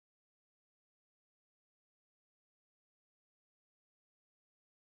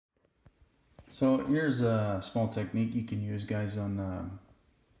So here's a small technique you can use, guys, on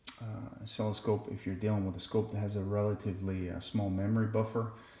oscilloscope if you're dealing with a scope that has a relatively small memory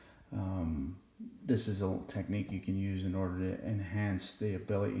buffer. This is a little technique you can use in order to enhance the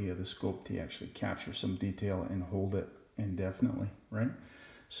ability of the scope to actually capture some detail and hold it indefinitely, right?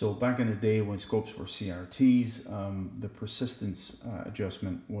 So back in the day when scopes were CRTs, the persistence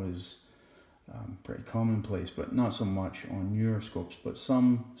adjustment was pretty commonplace, but not so much on newer scopes, but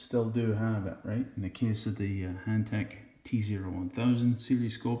some still do have it, right? In the case of the Hantek TO1000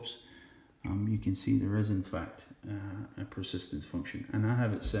 series scopes, you can see there is in fact a persistence function, and I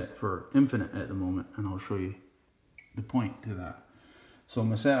have it set for infinite at the moment, and I'll show you the point to that. So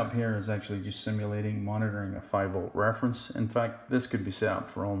my setup here is actually just simulating monitoring a 5-volt reference. In fact, this could be set up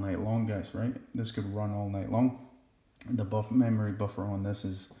for all night long, guys, right? This could run all night long. The memory buffer on this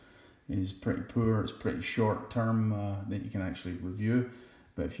is pretty poor. It's pretty short term that you can actually review.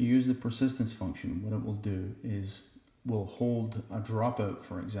 But if you use the persistence function, what it will do is will hold a dropout,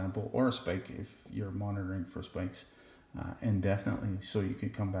 for example, or a spike if you're monitoring for spikes indefinitely, so you can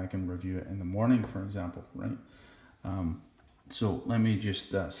come back and review it in the morning, for example, right? So let me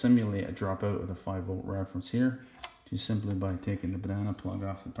just simulate a dropout of the 5-volt reference here, just simply by taking the banana plug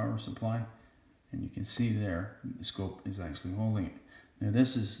off the power supply, and you can see there the scope is actually holding it. Now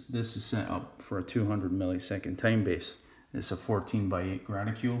this is set up for a 200 millisecond time base. It's a 14:8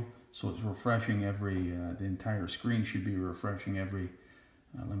 graticule, so it's refreshing every, the entire screen should be refreshing every,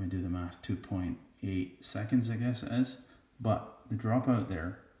 let me do the math, 2.8 seconds, I guess it is. But the dropout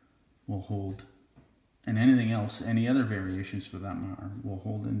there will hold, and anything else, any other variations for that matter, will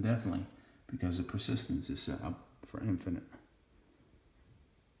hold indefinitely because the persistence is set up for infinite.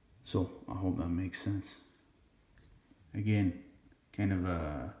 So I hope that makes sense. Again, kind of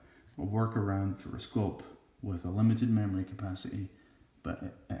a workaround for a scope with a limited memory capacity, but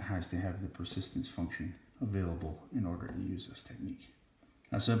it has to have the persistence function available in order to use this technique.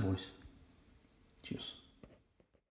 That's it, boys. Cheers.